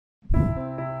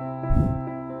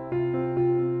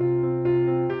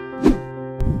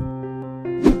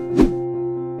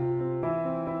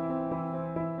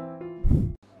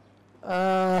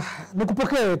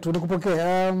nikupokee.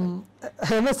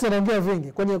 Ernest anaongea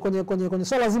vingi kwenye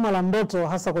swala zima la ndoto,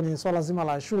 hasa kwenye swala zima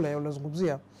la shule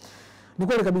ulizozungumzia. Ni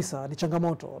kweli kabisa, ni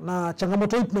changamoto, na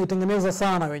changamoto hii tunaitengeneza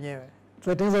sana wenyewe.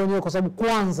 Tunaitengeneza wenyewe kwa sababu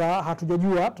kwanza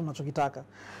hatujajua tunachokitaka.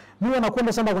 Mimi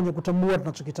nakwenda sana kwenye kutambua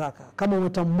tunachokitaka. Kama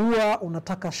umetambua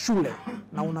unataka shule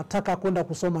na unataka kwenda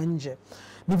kusoma nje,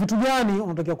 ni vitu gani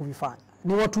unatakiwa kuvifanya?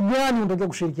 Ni watu gani unatakiwa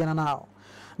kushirikiana nao?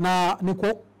 Na ni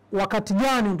kwa wakati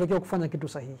gani unatakiwa kufanya kitu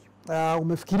sahihi?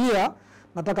 Umefikiria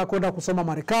nataka kwenda kusoma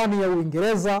Marekani au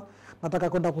Uingereza, nataka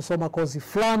kwenda kusoma kozi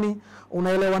fulani,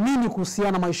 unaelewa nini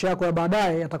kuhusiana maisha yako ya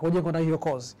baadaye yatakoje kwenda hiyo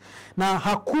kozi? Na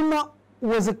hakuna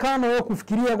uwezekano wa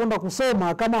kufikiria kwenda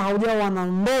kusoma kama haujawa na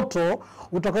ndoto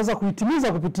utakaweza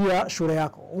kuitimiza kupitia shule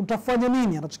yako. Utafanya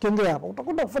nini? Anachokiongea hapa,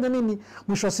 utakwenda kufanya nini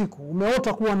mwisho wa siku?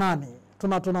 Umeota kuwa nani?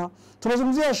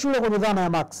 Tunazungumzia shule kwenye dhana ya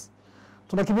max.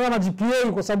 Tunakimbia na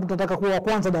GPA kwa sababu tunataka kuwa wa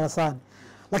kwanza darasani.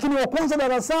 Lakini wa kwanza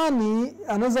darasani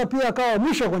anaweza pia akawa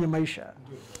mwisho kwenye maisha.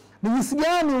 Ni jinsi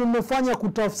gani umefanya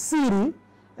kutafsiri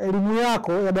elimu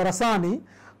yako ya darasani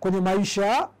kwenye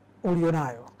maisha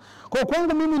ulionayo? Kwa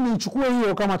kwangu mimi nichukue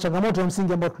hiyo kama changamoto ya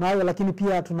msingi ambayo tunayo, lakini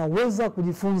pia tunaweza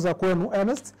kujifunza kwenu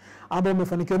Ernest ambao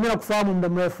umefanikiwa. Mimi nakufahamu muda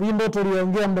mrefu. Hii ndoto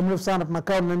uliyoongea muda mrefu sana,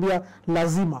 tunakaa tunaniambia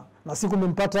lazima. Na siku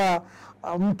nimempata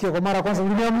mke kwa mara ya kwanza,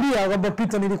 niliambia kwamba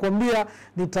Peter, nilikwambia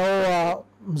nitaoa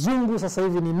mzungu, sasa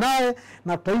hivi ni naye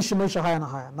na tutaishi maisha haya na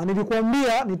haya. Na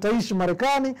nilikwambia nitaishi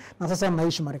Marekani na sasa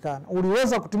ninaishi Marekani.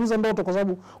 Uliweza kutimiza ndoto kwa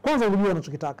sababu kwanza ulijua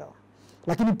unachokitaka.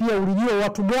 Lakini pia ulijua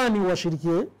watu gani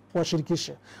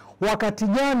washirikishe. Wakati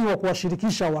gani wa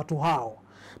kuwashirikisha watu hao?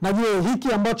 Na je,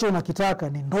 hiki ambacho unakitaka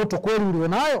ni ndoto kweli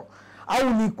ulionayo au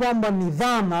ni kwamba ni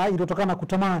dhana iliyotokana na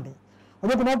kutamani?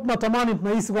 Unajua kuna watu tunatamani,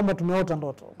 tunahisi kwamba tumeota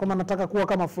ndoto, kwamba nataka kuwa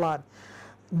kama fulani.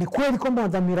 Ni kweli kwamba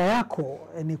dhamira yako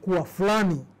ni kuwa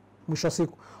fulani mwisho wa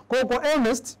siku? Kwa hiyo kwa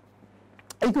Ernest,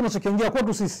 hiki unachokiongea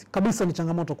kwetu sisi kabisa ni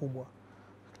changamoto kubwa.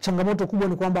 Changamoto kubwa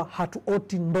ni kwamba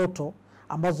hatuoti ndoto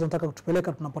ambazo tunataka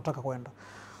kutupeleka tunapotaka kwenda.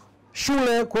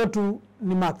 Shule kwetu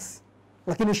ni max,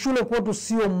 lakini shule kwetu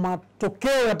sio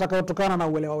matokeo yatakayotokana na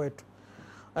uelewa wetu.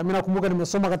 Mimi nakumbuka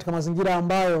nimesoma katika mazingira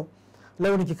ambayo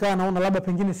leo nikikaa naona labda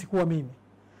pengine sikuwa mimi.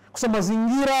 Kwa sababu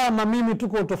mazingira na mimi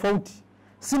tuko tofauti.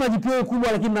 Sina GPA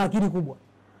kubwa lakini na akili kubwa.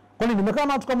 Kwani nimekaa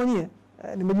na watu kama nyie,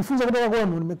 nimejifunza kutoka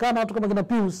kwenu, nimekaa na watu kama kina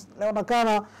Pius, leo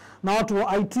nakaa na watu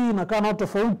wa IT, nakaa na watu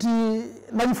tofauti,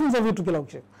 najifunza vitu kila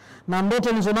ukicheka. Na ndoto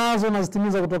nilizonazo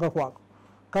nazitimiza kutoka kwako.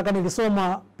 Kaka,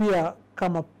 nilisoma pia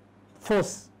kama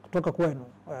force kutoka kwenu.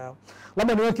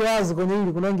 Labda niweke wazi kwenye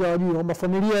hili, kuna wengi hawajui kwamba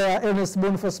familia ya Ernest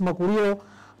Boniface Makulilo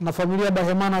na familia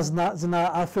Bahemana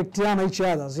zina affectiana each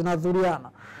other, zinadhuriana.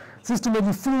 Sisi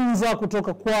tumejifunza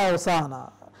kutoka kwao sana.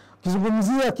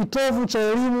 Kizungumzia kitovu cha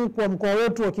elimu kwa mkoa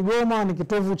wetu wa Kigoma ni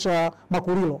kitovu cha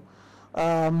Makulilo.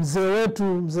 Mzee wetu,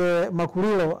 mzee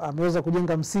Makulilo ameweza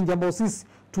kujenga msingi ambao sisi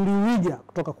tuliuiga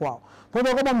kutoka kwao. Kwa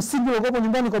hiyo kama msingi ulikuwa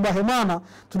nyumbani kwa Bahemana,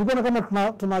 tulikuwa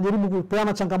kama tunajaribu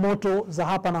kupeana changamoto za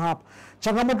hapa na hapa.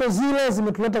 Changamoto zile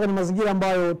zimetuleta kwenye mazingira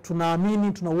ambayo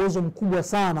tunaamini tuna uwezo mkubwa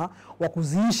sana wa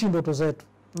kuziishi ndoto zetu.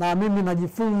 Na mimi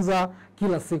najifunza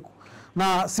kila siku.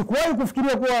 Na sikuwahi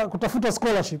kufikiria kuwa kutafuta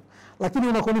scholarship, lakini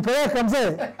unakonipeleka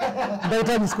mzee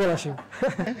nitahitaji scholarship.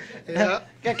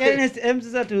 Kaka Ernest,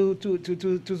 sasa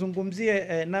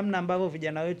tuzungumzie namna ambavyo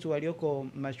vijana wetu walioko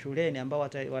mashuleni ambao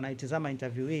wanaitazama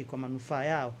interview hii kwa manufaa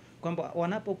yao, kwamba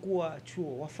wanapokuwa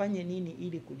chuo wafanye nini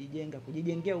ili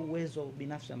kujijengea uwezo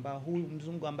binafsi ambao huyu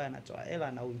mzungu ambaye anatoa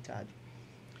hela na uhitaji.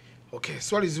 Okay,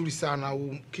 swali zuri sana,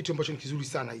 kitu ambacho ni kizuri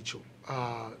sana hicho.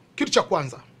 Kitu cha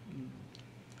kwanza,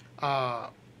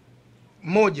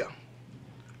 moja,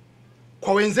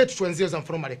 kwa wenzetu tuanzie za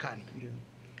mfano Marekani.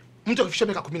 Mtu akifikisha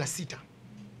miaka 16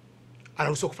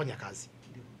 anaruhusiwa kufanya kazi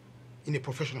in a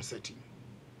professional setting.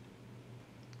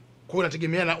 Kwa hiyo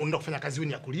unategemeana unaenda kufanya kazi wewe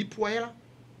ni ya kulipwa hela,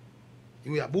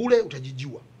 iwe ya bure,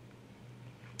 utajijua.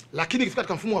 Lakini ikifika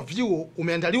katika mfumo wa vyuo,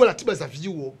 umeandaliwa ratiba za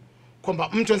vyuo kwamba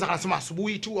mtu anaweza kanasema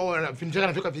asubuhi tu au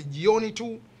anafika jioni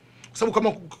tu. Kwa sababu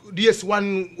kama DS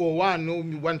 101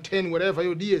 110 whatever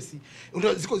hiyo DS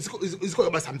ziko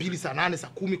basi saa 2 saa 8 saa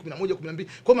 10 11 12,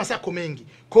 kwa masaa yako mengi.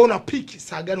 Kwa hiyo una pick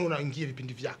saa gani unaingia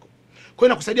vipindi vyako. Kwa hiyo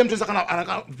inakusaidia mtu anaweza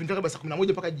anakaa vipindi vyake basi saa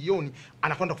 11 mpaka jioni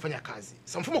anakwenda kufanya kazi.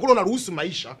 Sasa mfumo kule unaruhusu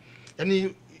maisha,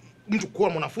 yani mtu kuwa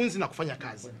mwanafunzi na kufanya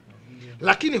kazi.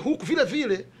 Lakini huku vile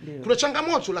vile kuna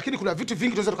changamoto, lakini kuna vitu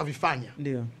vingi tunaweza tukavifanya.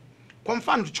 Ndio. Kwa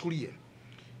mfano tuchukulie,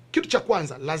 kitu cha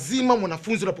kwanza, lazima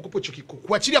mwanafunzi unapokuwa chuo kikuu,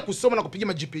 kuachilia kusoma na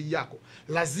kupiga GPA yako,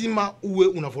 lazima uwe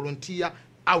una volunteer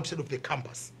outside of the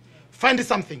campus. Find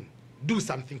something, do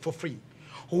something for free.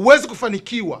 Huwezi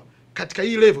kufanikiwa katika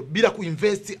hii level bila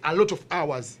kuinvest a lot of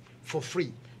hours for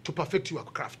free to perfect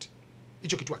your craft.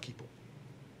 Hicho kitu hakipo.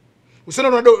 Cristiano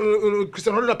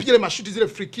Ronaldo anapiga ile mashuti zile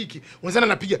free kick. Unazana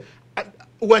anapiga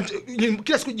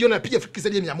kila siku jioni anapiga free kick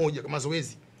zaidi ya 100 kama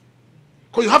mazoezi.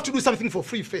 Kwa you have to do something for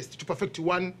free first to perfect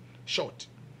one shot.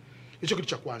 Hicho kitu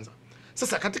cha kwanza.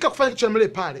 Sasa katika kufanya kitu cha mle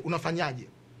pale unafanyaje?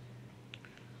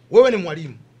 Wewe ni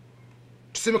mwalimu.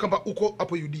 Tuseme kwamba uko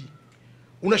hapo UD.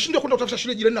 Unashindwa kwenda kutafuta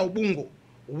shule jirani na Ubungo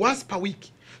once per week.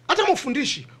 Hata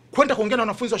mfundishi kwenda kuongea na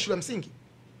wanafunzi wa shule ya msingi.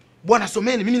 Bwana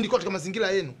someni, mimi nilikuwa katika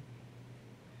mazingira yenu.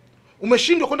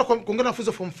 Umeshindwa kwenda kuongea na wanafunzi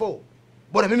wa form 4.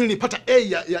 Bwana mimi nilipata A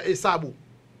ya hesabu.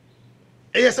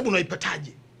 A ya hesabu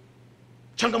unaipataje?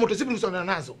 Changamoto zipi unazokutana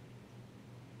nazo?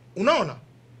 Unaona?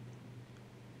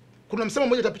 Kuna msemo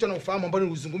mmoja utapita na ufahamu ambao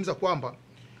nilizungumza kwamba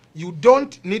you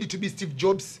don't need to be Steve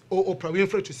Jobs or Oprah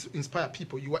Winfrey to inspire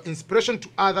people. You are inspiration to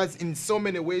others in so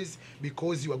many ways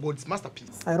because you are God's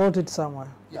masterpiece. I wrote it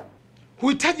somewhere. Yeah.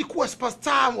 Huhitaji kuwa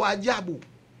superstar wa ajabu.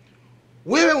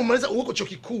 Wewe umeweza uko chuo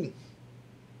kikuu.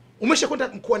 Umeshakwenda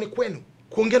mkoani kwenu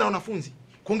kuongea na wanafunzi,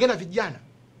 kuongea na vijana.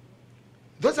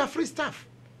 Those are free stuff.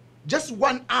 Just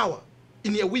 1 hour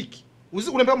in a week.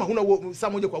 Unaambia kama huna saa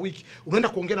moja kwa wiki, unaenda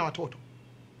kuongea na watoto.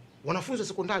 Wanafunzi wa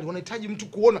sekondari wanahitaji mtu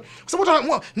kuona. Kwa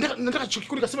sababu nataka chuo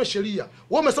kikuu nikasema sheria.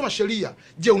 Wewe umesoma sheria.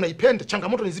 Je, unaipenda?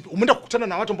 Changamoto ni zipi? Umeenda kukutana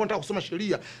na watu ambao wanataka kusoma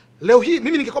sheria. Leo hii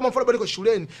mimi ningekuwa mfano bado niko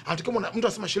shuleni, anataka mtu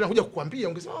anasema sheria kuja kukuambia,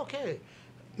 ungesema okay.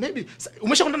 Maybe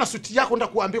umeshakwenda na suti yako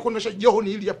unataka kuambia kuonesha joho ni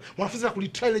hili hapa. Mwanafunzi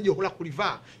anakulitry ile joho la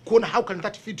kulivaa, kuona how can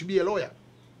that fit to be a lawyer.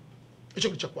 Hicho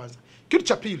kitu cha kwanza. Kitu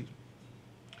cha pili.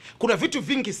 Kuna vitu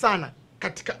vingi sana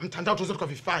katika mtandao tunaweza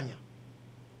tukavifanya.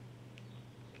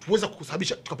 Tuweza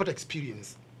kusababisha tukapata experience.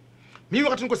 Mimi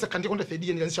wakati niko second year kwenda third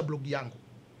year nilianzisha blog yangu.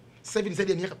 Sasa hivi ni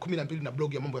zaidi ya miaka 12 na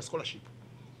blog ya mambo ya scholarship.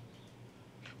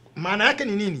 Maana yake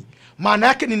ni nini? Maana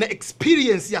yake nina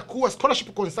experience ya kuwa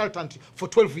scholarship consultant for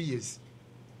 12 years.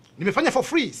 Nimefanya for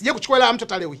free, sija kuchukua hela mtu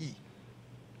hata leo hii.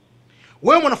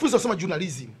 Wewe mwanafunzi unasoma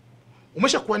journalism.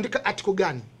 Umesha kuandika article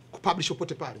gani? Kupublish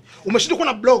popote pale. Umeshindwa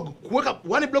kuwa na blog, kuweka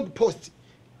one blog post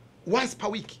once per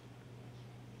week.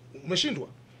 Umeshindwa?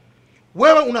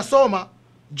 Wewe unasoma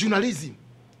journalism.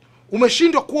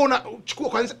 Umeshindwa kuwa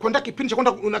unachukua kwenda kipindi cha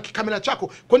kwenda una kamera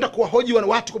chako kwenda kuwahoji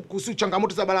watu kuhusu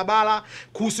changamoto za barabara,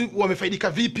 kuhusu wamefaidika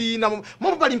vipi na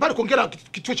mambo mbalimbali, kuongea na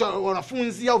kituo cha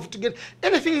wanafunzi au vitu gani,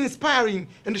 anything inspiring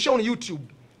and show on YouTube.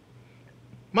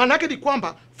 Maana yake ni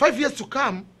kwamba 5 years to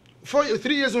come,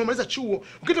 3 years umemaliza chuo,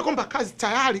 ukita kwamba kazi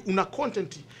tayari una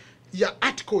content ya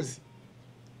articles.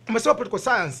 Umesoma political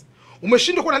science,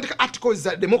 umeshindwa kuandika articles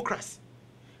za democracy,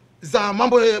 za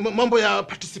mambo ya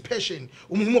participation,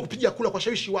 umuhimu wa kupiga kura kwa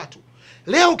shawishi watu.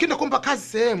 Leo ukienda kuomba kazi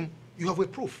sehemu, you have a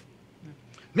proof.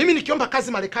 Mimi nikiomba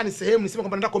kazi Marekani sehemu, nisema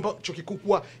kwamba nataka kuomba chuo kikuu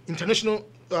kwa international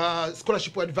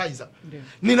scholarship advisor.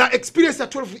 Nina experience ya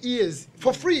 12 years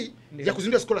for free ya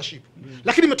kuzindua scholarship.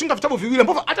 Lakini nimetunga vitabu viwili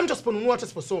ambavyo hata mtu asiponunua hata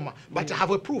asiposoma, but I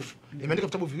have a proof. Nimeandika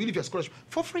vitabu viwili vya scholarship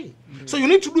for free. So you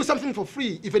need to do something for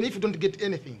free even if you don't get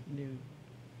anything.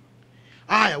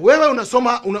 Aya, wewe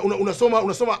unasoma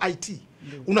IT.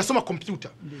 Unasoma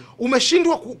computer.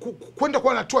 Umeshindwa kwenda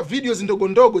kwa natoa videos ndogo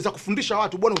ndogo za kufundisha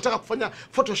watu, bwana unataka kufanya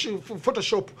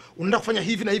Photoshop, unataka kufanya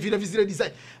hivi na hivi na zile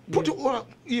design. Put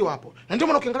hiyo hapo. Na ndio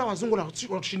maana ukiangalia wazungu na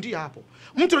wanatushindia hapo.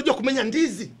 Mtu anajua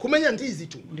kumenya ndizi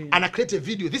tu. Ana create a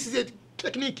video. This is a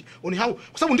technique on how,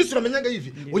 kwa sababu ndizi tunamenyaga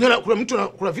hivi. Wenyewe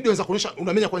kuna video za kuonyesha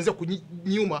unamenya kuanzia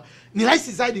nyuma. Ni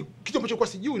rahisi zaidi, kitu ambacho kwa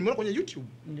sijui nimeona kwenye YouTube.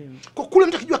 Kwa kule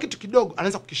mtu akijua kitu kidogo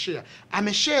anaanza kukishare.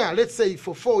 Ameshare let's say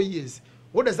for 4 years.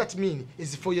 What does that mean?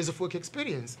 Is 4 years of work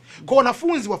experience. Kwa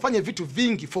wanafunzi wafanye vitu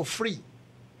vingi for free.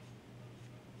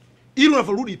 Ili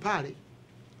unavorudi pale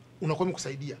unakuwa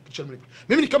mkusaidia.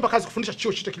 Mimi nikiomba kazi kufundisha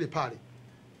chuo chochote kile pale.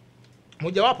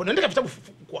 Moja wapo naandika vitabu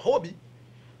kwa hobby.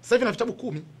 Sasa hivi na vitabu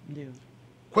 10. Ndio.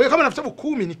 Kwa hiyo kama na vitabu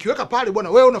 10 nikiweka pale, bwana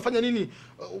wewe unafanya nini?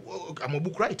 I'm a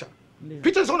book writer.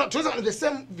 Peter tunaweza the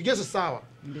same vigezo sawa.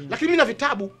 Lakini mimi na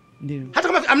vitabu. Ndio. Hata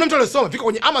kama amna mtu aliyosoma viko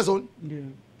kwenye Amazon. Ndio.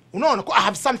 Unaona, I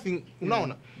have something,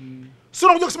 unaona. Sio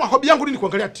unakuja kusema hobby yangu ni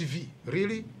kuangalia TV.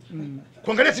 Really?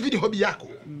 Kuangalia TV ni hobby yako.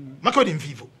 Mako ni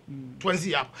mvivu.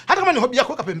 Tuanzie hapo. Hata kama ni hobby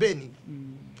yako weka pembeni.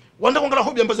 Wanda kuangalia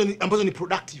hobby ambazo ni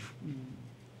productive.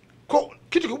 Kwa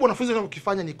kitu kikubwa wanafunzi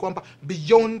wanachokifanya ni kwamba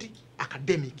beyond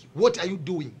academic, what are you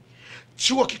doing?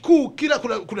 Chuo kikuu kila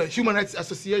kuna Human Rights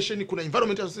Association, kuna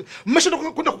Environment Association.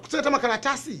 Mmeshaenda kwenda kukusanya kama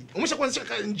karatasi.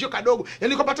 Umeshakuanzisha njio kadogo.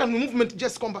 Yaani kwamba hata movement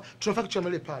just kwamba tunafanya kitu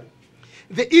cha pale.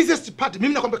 The easiest part,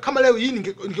 mimi nakwambia kama leo hii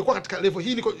ningekuwa katika level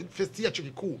hii, niko first year chuo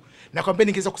kikuu, nakwambia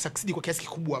ningeweza kusucceed kwa kiasi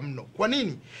kikubwa mno. Kwa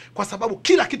nini? Kwa sababu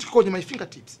kila kitu kiko kwenye my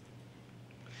fingertips.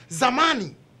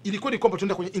 Zamani ilikuwa ni kwamba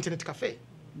tunaenda kwenye internet cafe.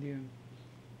 Ndio.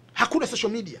 Hakuna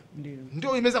social media.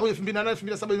 Ndio imeweza kwenye 2008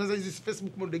 2007 imeanza hizi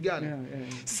Facebook mode gani.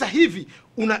 Sasa hivi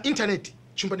una internet,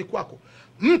 chumbani kwako.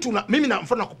 Mimi na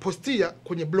mfano nakupostia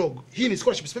kwenye blog. Hii ni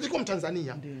scholarship specific kwa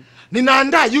Mtanzania.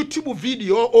 Ninaandaa YouTube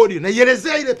video audio na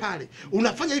ielezea ile pale.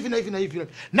 Unafanya hivi na hivi na hivi.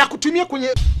 Na kutumia kwenye